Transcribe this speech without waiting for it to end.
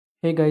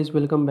Hey guys,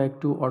 welcome back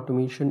to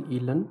Automation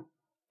eLearn.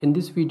 In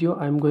this video,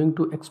 I'm going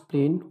to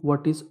explain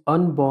what is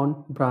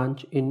unborn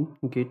branch in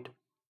Git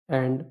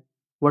and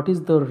what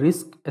is the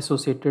risk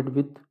associated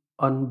with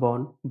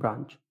unborn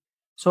branch.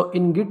 So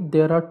in Git,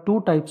 there are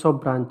two types of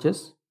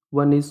branches.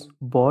 One is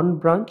born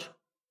branch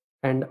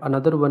and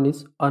another one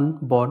is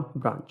unborn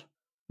branch.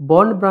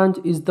 Born branch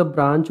is the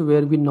branch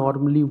where we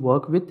normally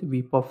work with,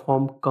 we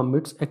perform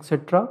commits,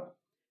 etc.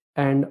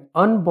 And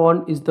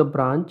unborn is the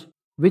branch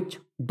which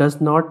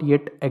does not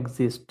yet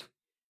exist,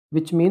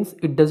 which means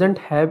it doesn't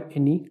have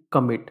any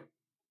commit.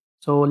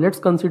 So let's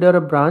consider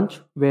a branch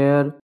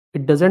where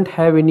it doesn't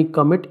have any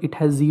commit, it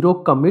has zero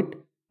commit,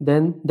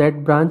 then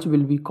that branch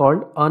will be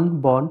called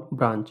unborn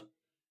branch.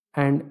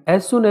 And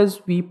as soon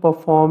as we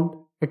performed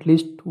at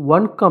least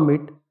one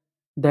commit,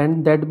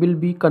 then that will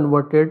be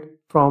converted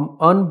from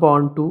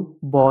unborn to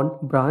born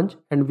branch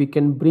and we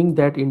can bring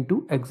that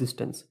into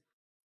existence.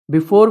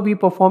 Before we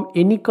perform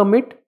any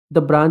commit, the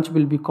branch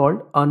will be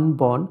called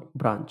unborn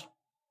branch.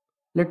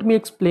 Let me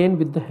explain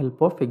with the help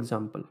of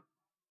example.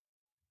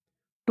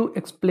 To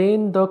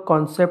explain the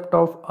concept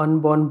of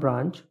unborn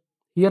branch,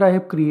 here I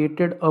have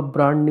created a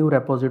brand new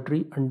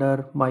repository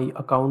under my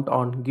account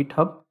on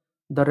GitHub.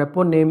 The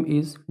repo name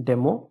is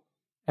demo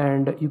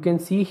and you can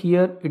see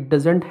here it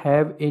doesn't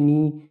have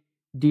any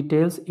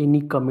details,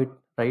 any commit,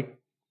 right?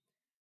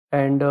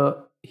 And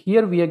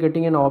here we are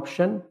getting an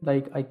option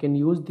like I can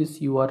use this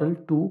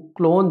URL to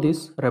clone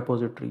this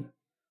repository.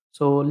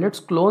 So let's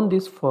clone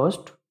this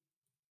first.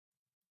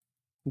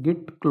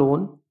 Git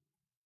clone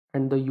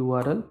and the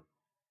URL.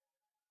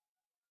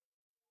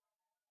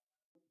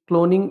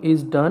 Cloning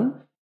is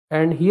done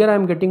and here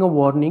I'm getting a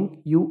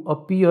warning, you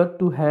appear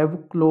to have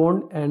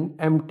cloned an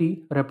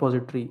empty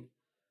repository.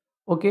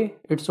 Okay,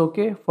 it's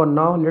okay for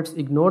now. Let's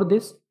ignore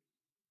this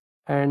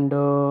and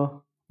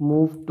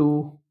move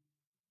to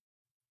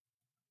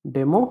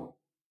demo.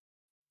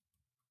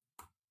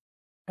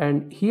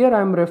 And here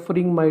I'm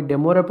referring my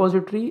demo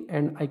repository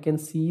and I can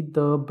see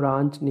the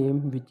branch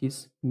name which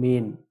is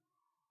main.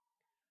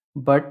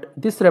 But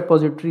this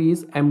repository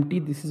is empty.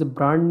 This is a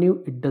brand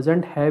new, it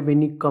doesn't have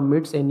any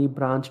commits, any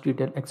branch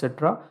detail,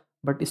 etc.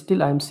 But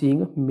still I'm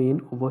seeing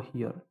main over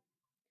here.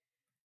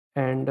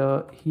 And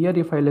here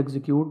if I'll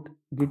execute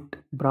git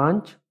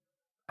branch,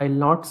 I'll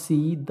not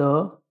see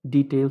the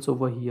details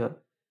over here.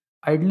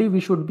 Ideally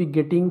we should be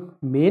getting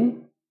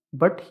main,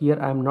 but here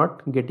I'm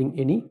not getting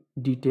any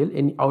detail,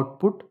 any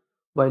output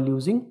while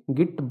using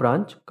git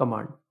branch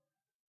command.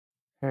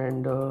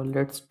 And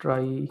let's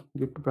try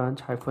git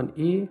branch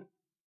 -a.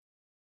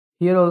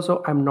 Here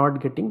also I'm not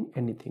getting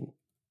anything.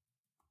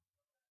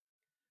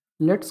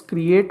 Let's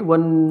create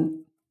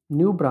one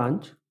new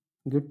branch,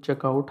 git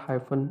checkout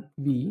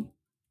 -v.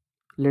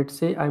 Let's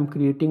say I'm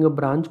creating a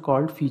branch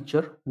called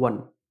feature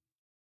 1.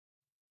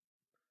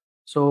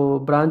 So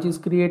branch is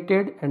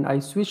created and I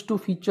switch to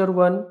feature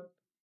 1,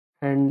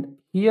 and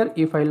here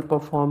if I'll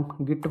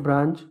perform git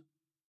branch,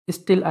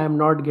 still I am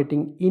not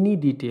getting any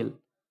detail.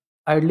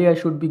 Ideally I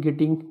should be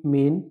getting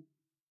main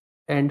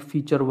and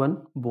feature 1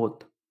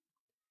 both.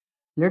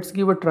 Let's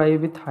give a try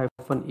with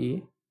 -a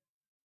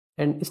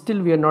and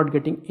still we are not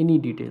getting any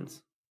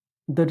details.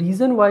 The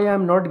reason why I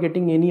am not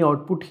getting any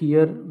output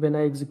here when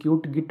I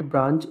execute git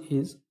branch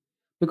is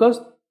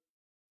because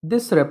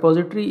this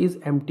repository is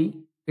empty.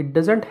 It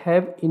doesn't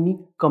have any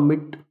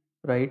commit,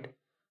 right?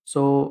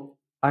 So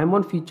I'm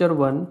on feature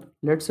 1.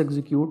 Let's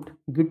execute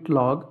git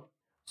log.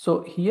 So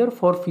here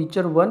for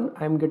feature 1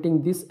 I'm getting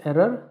this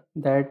error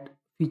that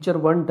feature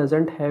 1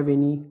 doesn't have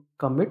any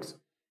commits.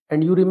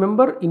 And you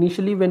remember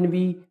initially when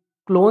we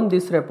clone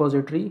this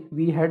repository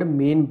we had a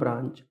main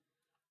branch.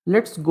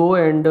 Let's go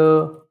and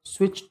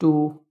switch to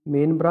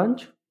main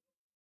branch.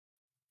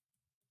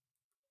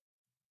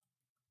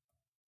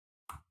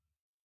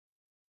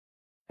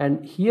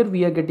 And here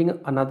we are getting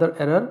another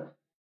error.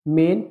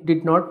 Main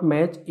did not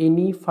match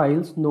any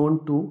files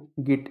known to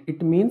git.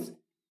 It means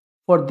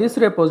for this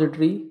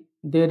repository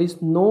there is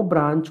no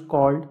branch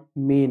called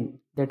main.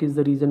 That is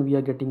the reason we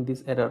are getting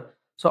this error.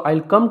 So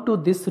I'll come to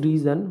this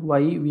reason why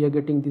we are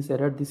getting this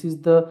error. This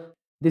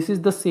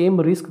is the same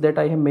risk that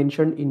I have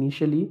mentioned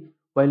initially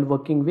while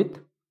working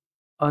with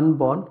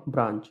unborn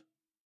branch.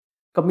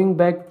 Coming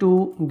back to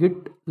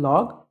git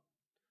log.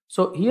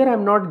 So here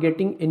I'm not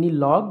getting any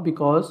log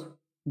because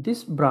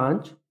this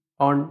branch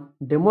on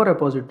demo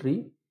repository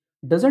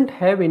doesn't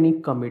have any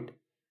commit,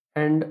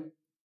 and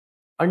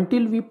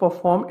until we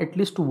perform at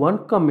least one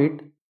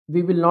commit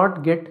we will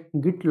not get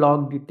git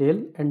log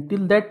detail, and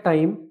till that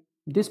time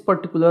this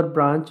particular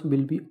branch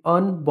will be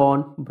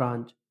unborn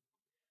branch.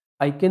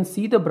 I can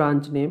see the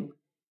branch name,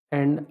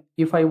 and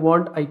if I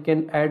want I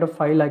can add a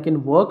file I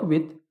can work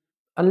with.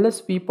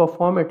 Unless we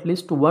perform at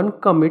least one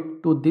commit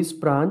to this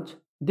branch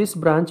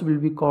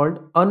will be called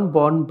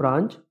unborn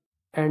branch.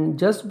 And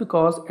just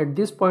because at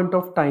this point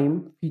of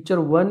time feature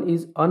 1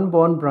 is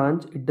unborn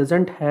branch, it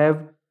doesn't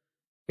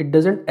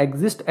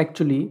exist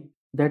actually.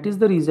 That is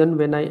the reason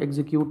when I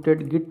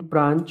executed git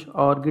branch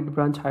or git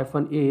branch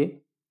 -a,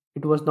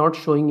 it was not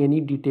showing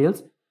any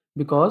details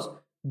because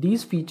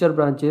these feature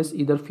branches,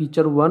 either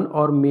feature 1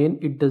 or main,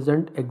 it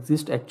doesn't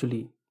exist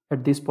actually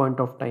at this point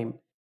of time.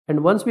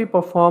 And once we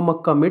perform a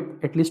commit,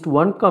 at least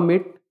one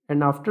commit,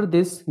 and after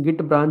this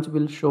git branch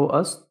will show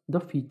us the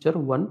feature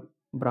 1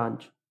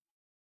 branch.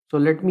 So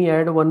let me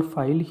add one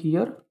file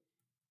here,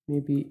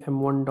 maybe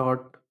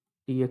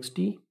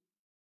m1.txt.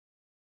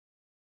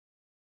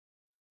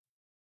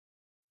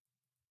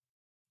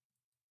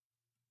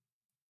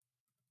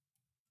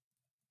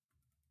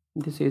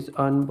 This is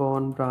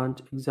unborn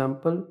branch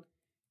example,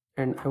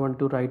 and I want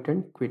to write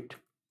and quit.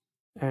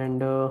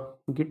 And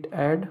git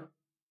add,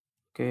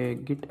 okay,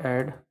 git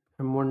add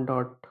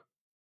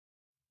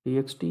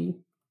m1.txt.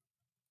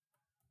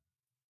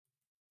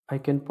 I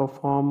can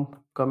perform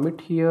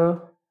commit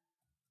here,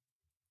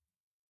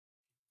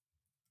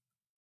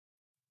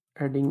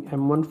 adding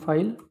m1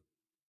 file.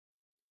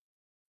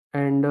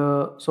 And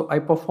so I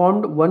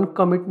performed one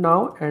commit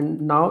now,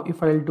 and now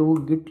if I'll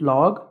do git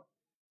log,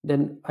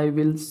 then I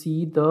will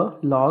see the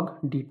log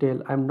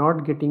detail. I'm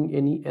not getting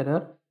any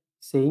error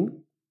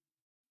saying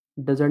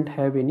doesn't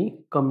have any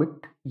commit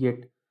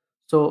yet.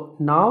 So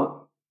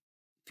now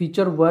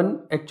feature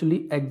 1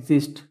 actually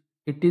exists.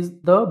 It is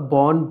the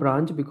born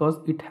branch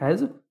because it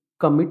has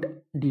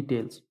commit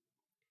details.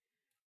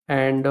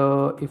 And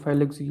if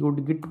I'll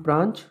execute git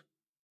branch,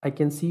 I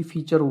can see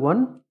feature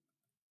 1,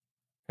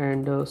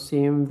 and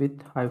same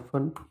with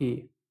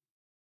 -a,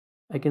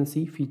 I can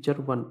see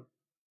feature 1.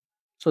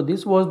 So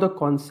this was the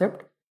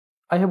concept.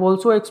 I have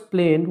also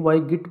explained why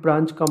git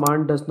branch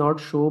command does not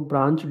show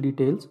branch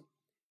details,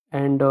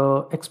 and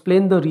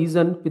explain the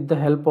reason with the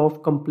help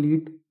of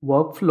complete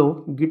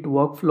workflow, git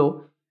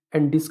workflow,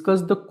 and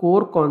discuss the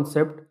core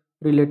concept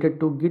related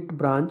to git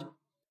branch.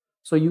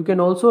 So you can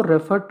also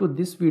refer to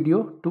this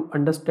video to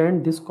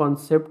understand this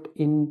concept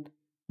in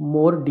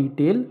more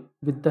detail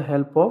with the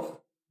help of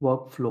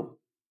workflow.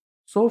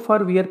 So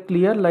far we are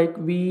clear, like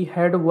we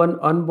had one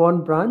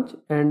unborn branch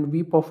and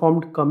we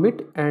performed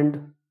commit,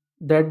 and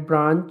that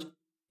branch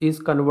is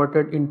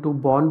converted into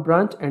born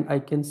branch, and I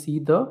can see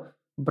the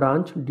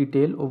branch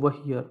detail over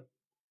here.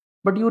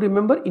 But you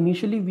remember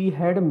initially we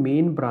had a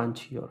main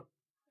branch here,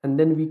 and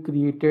then we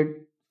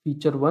created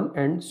feature 1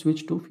 and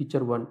switched to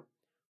feature 1.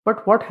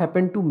 But what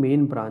happened to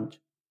main branch?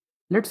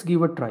 Let's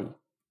give a try.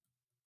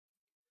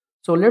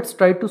 So let's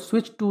try to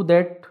switch to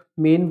that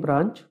main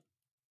branch.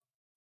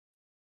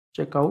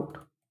 Check out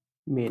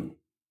main.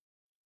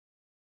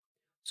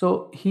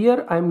 So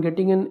here I am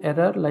getting an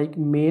error like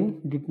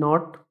main did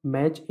not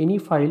match any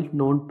file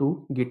known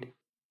to git.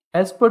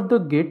 As per the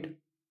git,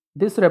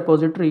 this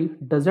repository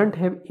doesn't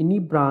have any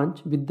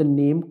branch with the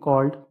name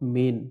called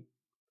main.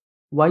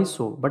 Why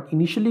so? But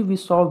initially we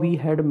saw we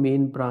had a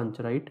main branch,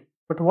 right?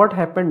 But what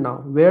happened now?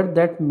 Where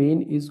that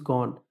main is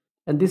gone?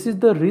 And this is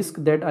the risk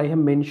that I have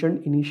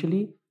mentioned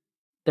initially,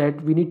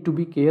 that we need to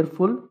be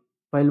careful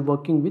while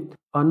working with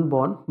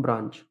unborn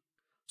branch.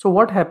 So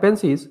what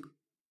happens is,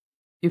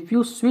 if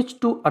you switch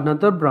to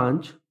another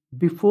branch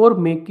before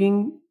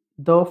making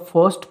the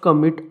first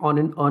commit on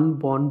an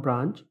unborn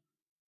branch,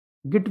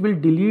 git will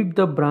delete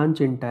the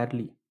branch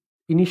entirely.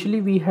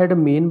 Initially we had a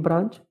main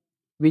branch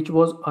which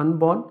was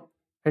unborn,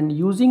 and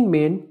using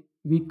main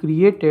we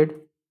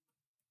created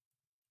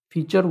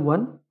feature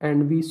 1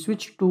 and we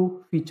switched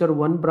to feature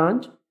 1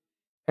 branch,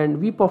 and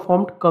we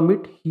performed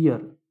commit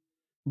here.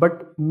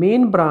 But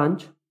main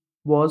branch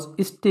was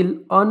still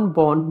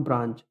unborn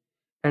branch,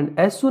 and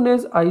as soon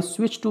as I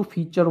switched to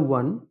feature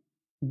 1,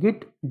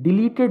 git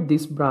deleted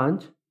this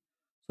branch.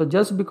 So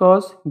just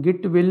because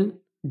git will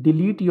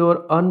delete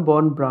your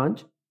unborn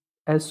branch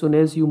as soon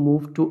as you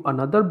move to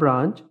another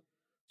branch,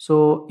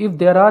 so if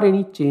there are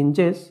any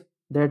changes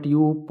that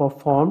you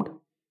performed,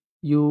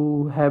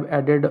 you have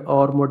added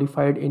or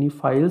modified any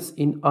files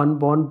in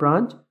unborn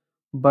branch,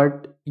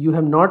 but you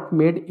have not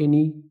made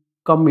any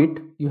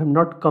commit, you have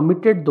not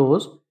committed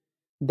those,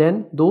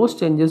 then those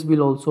changes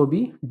will also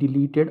be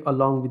deleted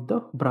along with the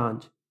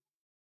branch.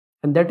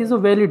 And that is a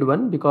valid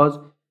one, because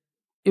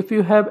if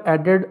you have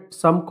added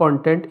some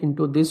content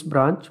into this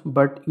branch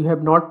but you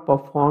have not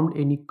performed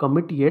any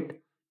commit yet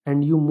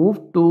and you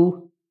move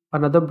to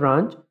another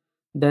branch,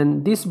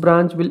 then this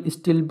branch will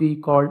still be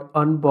called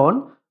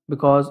unborn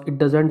because it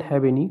doesn't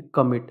have any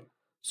commit.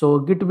 So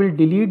git will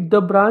delete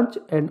the branch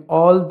and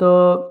all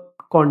the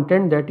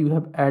content that you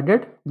have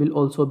added will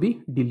also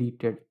be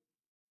deleted.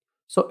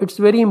 So it's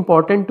very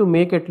important to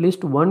make at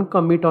least one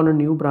commit on a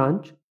new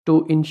branch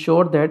to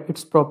ensure that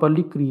it's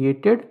properly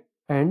created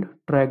and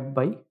tracked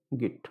by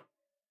git.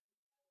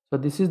 So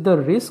this is the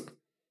risk.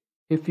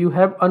 If you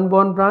have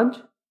unborn branch,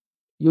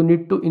 you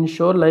need to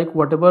ensure like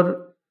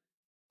whatever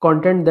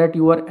content that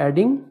you are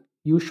adding,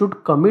 you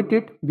should commit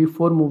it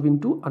before moving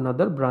to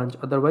another branch.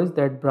 Otherwise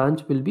that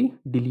branch will be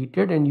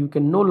deleted and you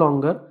can no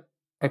longer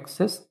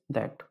access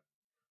that.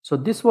 So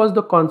this was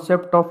the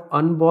concept of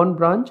unborn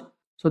branch.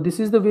 So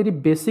this is the very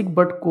basic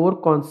but core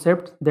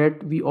concept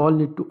that we all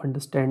need to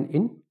understand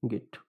in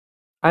git.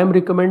 I am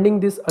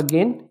recommending this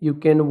again. You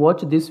can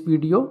watch this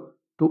video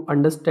to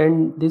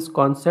understand this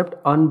concept,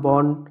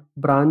 unborn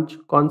branch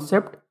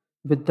concept,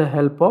 with the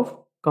help of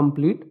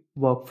complete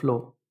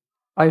workflow.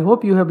 I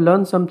hope you have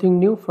learned something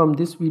new from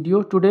this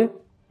video today.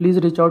 Please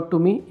reach out to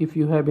me if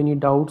you have any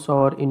doubts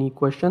or any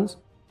questions.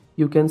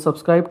 You can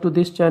subscribe to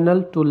this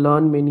channel to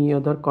learn many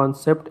other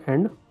concepts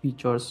and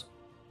features.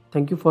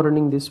 Thank you for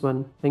running this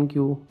one. Thank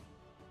you.